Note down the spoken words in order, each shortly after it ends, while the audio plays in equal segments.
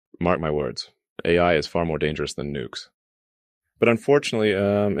mark my words, AI is far more dangerous than nukes. But unfortunately,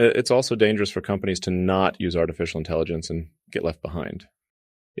 it's also dangerous for companies to not use artificial intelligence and get left behind.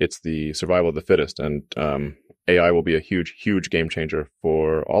 It's the survival of the fittest, and AI will be a huge, huge game changer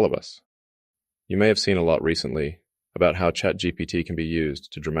for all of us. You may have seen a lot recently about how ChatGPT can be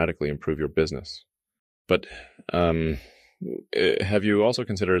used to dramatically improve your business. But have you also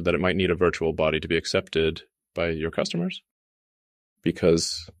considered that it might need a virtual body to be accepted by your customers?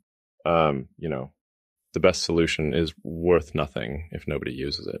 Because, the best solution is worth nothing if nobody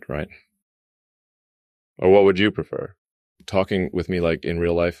uses it, right? Or what would you prefer? Talking with me like in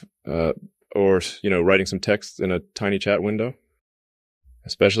real life, or, writing some text in a tiny chat window?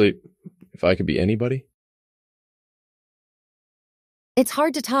 Especially if I could be anybody? It's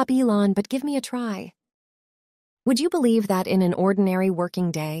hard to top Elon, but give me a try. Would you believe that in an ordinary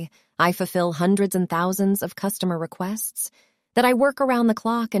working day, I fulfill hundreds and thousands of customer requests? That I work around the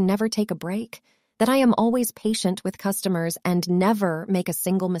clock and never take a break? That I am always patient with customers and never make a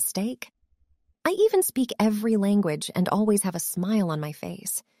single mistake? I even speak every language and always have a smile on my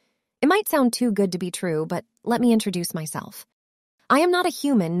face. It might sound too good to be true, but let me introduce myself. I am not a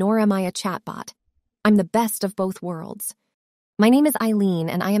human, nor am I a chatbot. I'm the best of both worlds. My name is Eileen,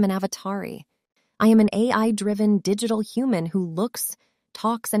 and I am an Avatari. I am an AI-driven digital human who looks,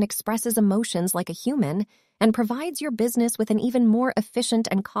 talks, and expresses emotions like a human and provides your business with an even more efficient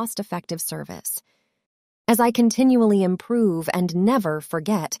and cost-effective service. As I continually improve and never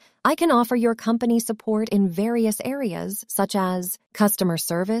forget, I can offer your company support in various areas such as customer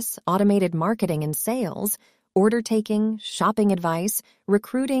service, automated marketing and sales, order taking, shopping advice,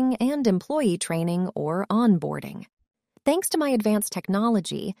 recruiting, and employee training or onboarding. Thanks to my advanced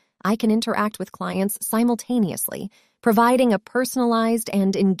technology, I can interact with clients simultaneously, providing a personalized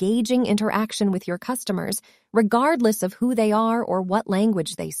and engaging interaction with your customers, regardless of who they are or what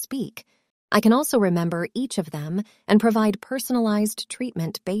language they speak. I can also remember each of them and provide personalized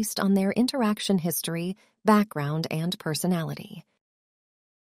treatment based on their interaction history, background, and personality.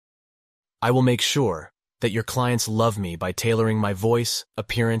 I will make sure that your clients love me by tailoring my voice,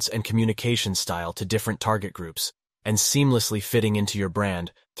 appearance, and communication style to different target groups, and seamlessly fitting into your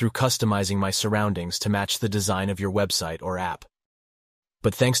brand through customizing my surroundings to match the design of your website or app.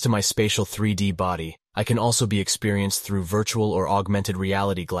 But thanks to my spatial 3D body, I can also be experienced through virtual or augmented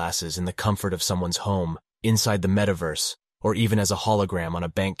reality glasses in the comfort of someone's home, inside the metaverse, or even as a hologram on a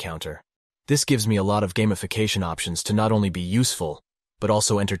bank counter. This gives me a lot of gamification options to not only be useful, but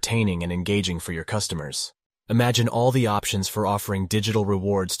also entertaining and engaging for your customers. Imagine all the options for offering digital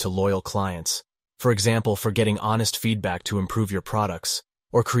rewards to loyal clients. For example, for getting honest feedback to improve your products,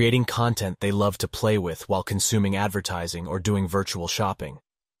 or creating content they love to play with while consuming advertising or doing virtual shopping.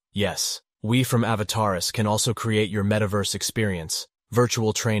 Yes, we from Avataris can also create your metaverse experience,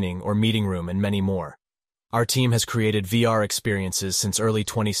 virtual training or meeting room, and many more. Our team has created VR experiences since early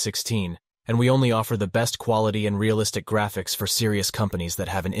 2016, and we only offer the best quality and realistic graphics for serious companies that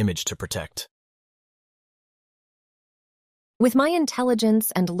have an image to protect. With my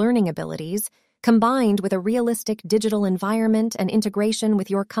intelligence and learning abilities, combined with a realistic digital environment and integration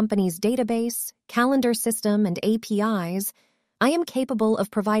with your company's database, calendar system, and APIs, I am capable of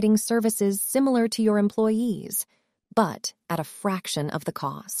providing services similar to your employees, but at a fraction of the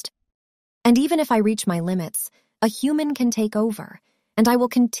cost. And even if I reach my limits, a human can take over, and I will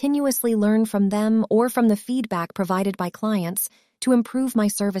continuously learn from them or from the feedback provided by clients to improve my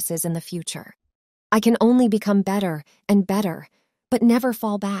services in the future. I can only become better and better, but never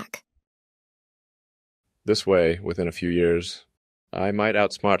fall back. This way, within a few years, I might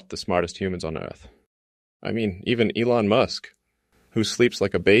outsmart the smartest humans on Earth. I mean, even Elon Musk, who sleeps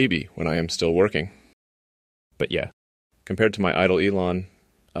like a baby when I am still working. But yeah, compared to my idol Elon,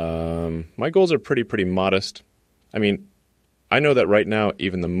 my goals are pretty modest. I mean, I know that right now,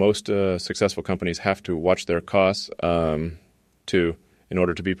 even the most successful companies have to watch their costs in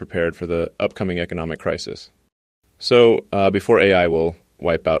order to be prepared for the upcoming economic crisis. So before AI will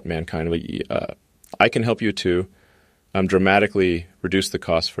wipe out mankind, I can help you to dramatically reduce the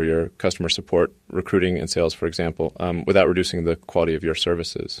costs for your customer support, recruiting, and sales, for example, without reducing the quality of your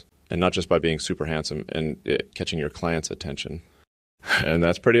services, and not just by being super handsome and catching your clients' attention. And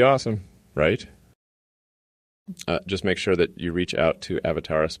that's pretty awesome, right? Just make sure that you reach out to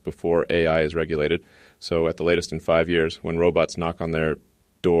Avataris before AI is regulated. So at the latest in 5 years, when robots knock on their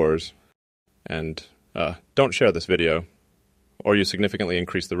doors, and don't share this video, or you significantly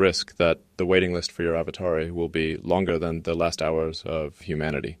increase the risk that the waiting list for your Avatari will be longer than the last hours of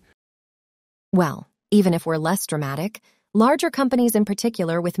humanity. Well, even if we're less dramatic, larger companies in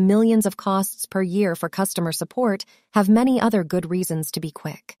particular with millions of costs per year for customer support have many other good reasons to be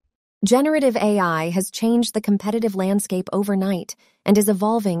quick. Generative AI has changed the competitive landscape overnight and is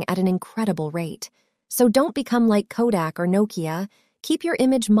evolving at an incredible rate. So don't become like Kodak or Nokia. Keep your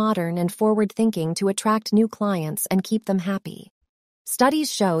image modern and forward-thinking to attract new clients and keep them happy.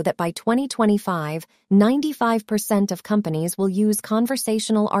 Studies show that by 2025, 95% of companies will use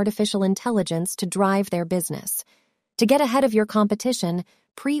conversational artificial intelligence to drive their business. To get ahead of your competition,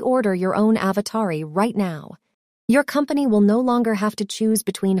 pre-order your own Avatari right now. Your company will no longer have to choose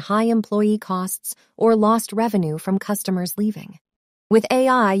between high employee costs or lost revenue from customers leaving. With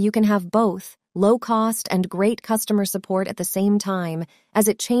AI, you can have both low cost and great customer support at the same time as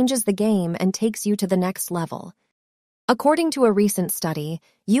it changes the game and takes you to the next level. According to a recent study,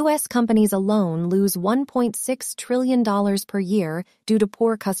 U.S. companies alone lose $1.6 trillion per year due to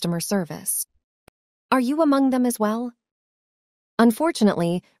poor customer service. Are you among them as well?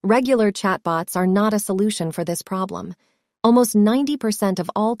 Unfortunately, regular chatbots are not a solution for this problem. Almost 90% of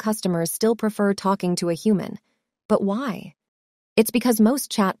all customers still prefer talking to a human. But why? It's because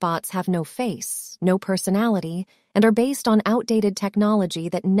most chatbots have no face, no personality, and are based on outdated technology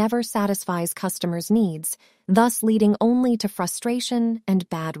that never satisfies customers' needs, thus leading only to frustration and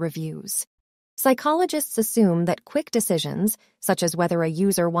bad reviews. Psychologists assume that quick decisions, such as whether a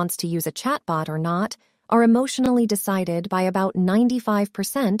user wants to use a chatbot or not, are emotionally decided by about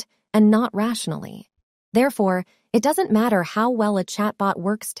 95% and not rationally. Therefore, it doesn't matter how well a chatbot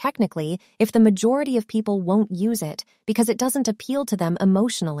works technically if the majority of people won't use it because it doesn't appeal to them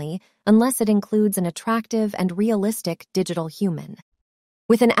emotionally unless it includes an attractive and realistic digital human.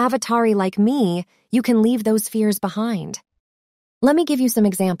 With an Avatari like me, you can leave those fears behind. Let me give you some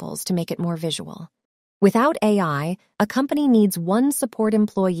examples to make it more visual. Without AI, a company needs one support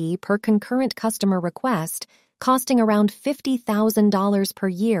employee per concurrent customer request, costing around $50,000 per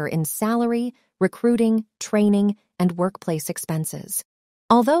year in salary, recruiting, training, and workplace expenses.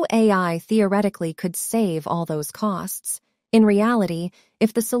 Although AI theoretically could save all those costs, in reality,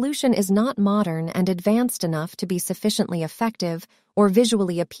 if the solution is not modern and advanced enough to be sufficiently effective or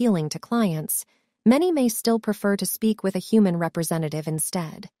visually appealing to clients, many may still prefer to speak with a human representative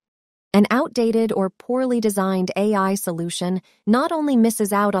instead. An outdated or poorly designed AI solution not only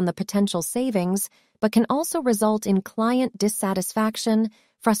misses out on the potential savings, but can also result in client dissatisfaction,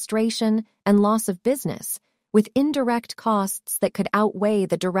 frustration, and loss of business, with indirect costs that could outweigh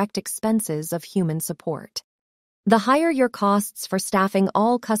the direct expenses of human support. The higher your costs for staffing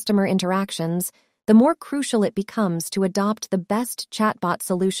all customer interactions, the more crucial it becomes to adopt the best chatbot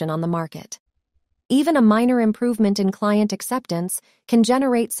solution on the market. Even a minor improvement in client acceptance can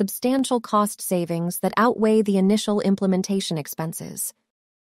generate substantial cost savings that outweigh the initial implementation expenses.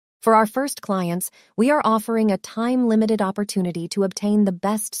 For our first clients, we are offering a time-limited opportunity to obtain the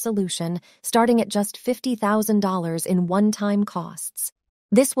best solution, starting at just $50,000 in one-time costs.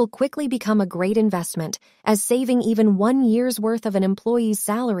 This will quickly become a great investment, as saving even 1 year's worth of an employee's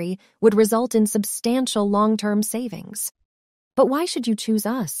salary would result in substantial long-term savings. But why should you choose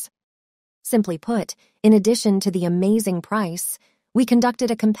us? Simply put, in addition to the amazing price, we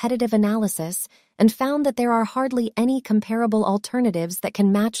conducted a competitive analysis and found that there are hardly any comparable alternatives that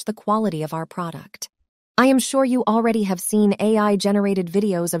can match the quality of our product. I am sure you already have seen AI-generated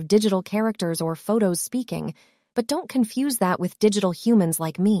videos of digital characters or photos speaking, but don't confuse that with digital humans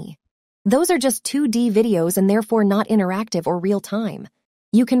like me. Those are just 2D videos and therefore not interactive or real-time.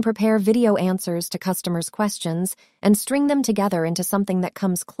 You can prepare video answers to customers' questions and string them together into something that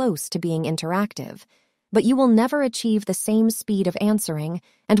comes close to being interactive, but you will never achieve the same speed of answering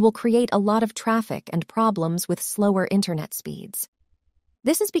and will create a lot of traffic and problems with slower internet speeds.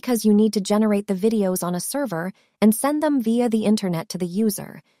 This is because you need to generate the videos on a server and send them via the internet to the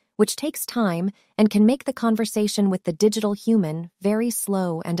user, which takes time and can make the conversation with the digital human very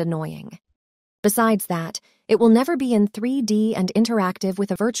slow and annoying. Besides that, it will never be in 3D and interactive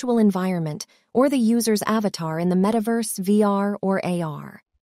with a virtual environment or the user's avatar in the metaverse, VR, or AR.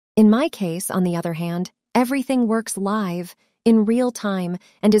 In my case, on the other hand, everything works live, in real time,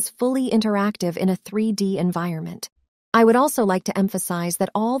 and is fully interactive in a 3D environment. I would also like to emphasize that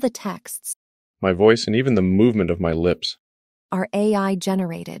all the texts, My voice and even the movement of my lips, are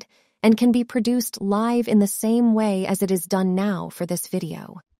AI-generated and can be produced live in the same way as it is done now for this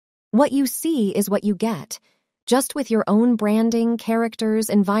video. What you see is what you get, just with your own branding, characters,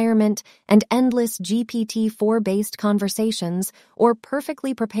 environment, and endless GPT-4-based conversations or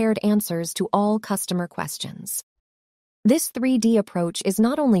perfectly prepared answers to all customer questions. This 3D approach is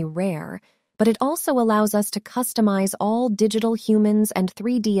not only rare, but it also allows us to customize all digital humans and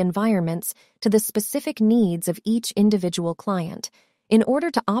 3D environments to the specific needs of each individual client in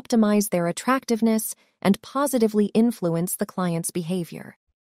order to optimize their attractiveness and positively influence the client's behavior.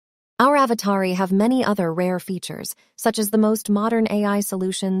 Our Avatari have many other rare features, such as the most modern AI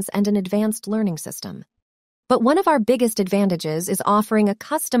solutions and an advanced learning system. But one of our biggest advantages is offering a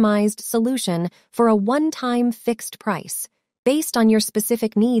customized solution for a one-time fixed price, based on your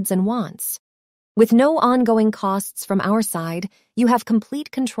specific needs and wants. With no ongoing costs from our side, you have complete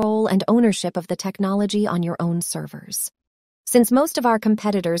control and ownership of the technology on your own servers. Since most of our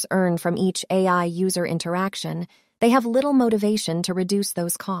competitors earn from each AI user interaction, they have little motivation to reduce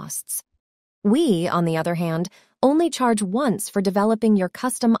those costs. We, on the other hand, only charge once for developing your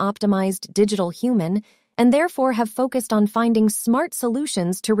custom-optimized digital human and therefore have focused on finding smart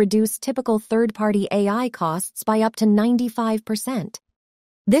solutions to reduce typical third-party AI costs by up to 95%.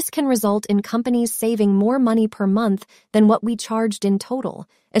 This can result in companies saving more money per month than what we charged in total,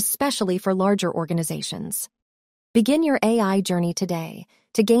 especially for larger organizations. Begin your AI journey today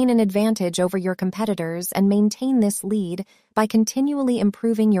to gain an advantage over your competitors and maintain this lead by continually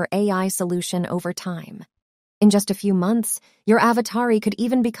improving your AI solution over time. In just a few months, your Avatari could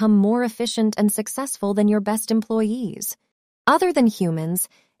even become more efficient and successful than your best employees. Other than humans,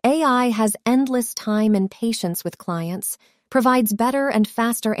 AI has endless time and patience with clients, provides better and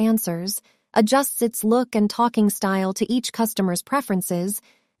faster answers, adjusts its look and talking style to each customer's preferences,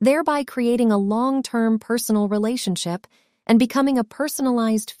 thereby creating a long-term personal relationship and becoming a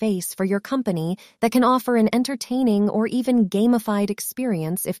personalized face for your company that can offer an entertaining or even gamified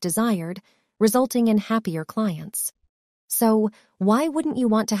experience if desired, resulting in happier clients. So, why wouldn't you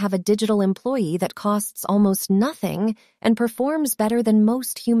want to have a digital employee that costs almost nothing and performs better than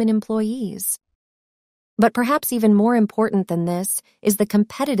most human employees? But perhaps even more important than this is the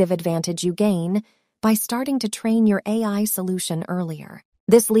competitive advantage you gain by starting to train your AI solution earlier.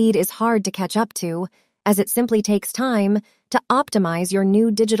 This lead is hard to catch up to, as it simply takes time to optimize your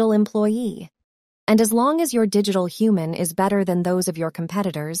new digital employee. And as long as your digital human is better than those of your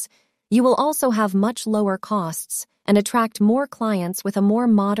competitors, you will also have much lower costs and attract more clients with a more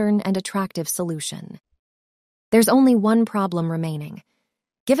modern and attractive solution. There's only one problem remaining.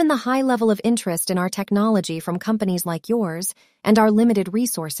 Given the high level of interest in our technology from companies like yours and our limited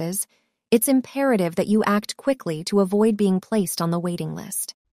resources, it's imperative that you act quickly to avoid being placed on the waiting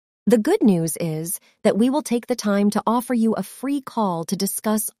list. The good news is that we will take the time to offer you a free call to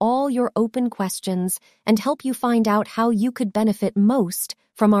discuss all your open questions and help you find out how you could benefit most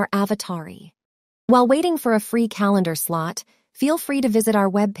from our Avatari. While waiting for a free calendar slot, feel free to visit our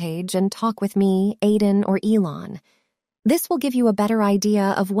webpage and talk with me, Aiden, or Elon. This will give you a better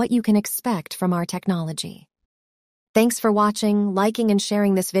idea of what you can expect from our technology. Thanks for watching, liking, and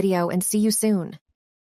sharing this video, and see you soon.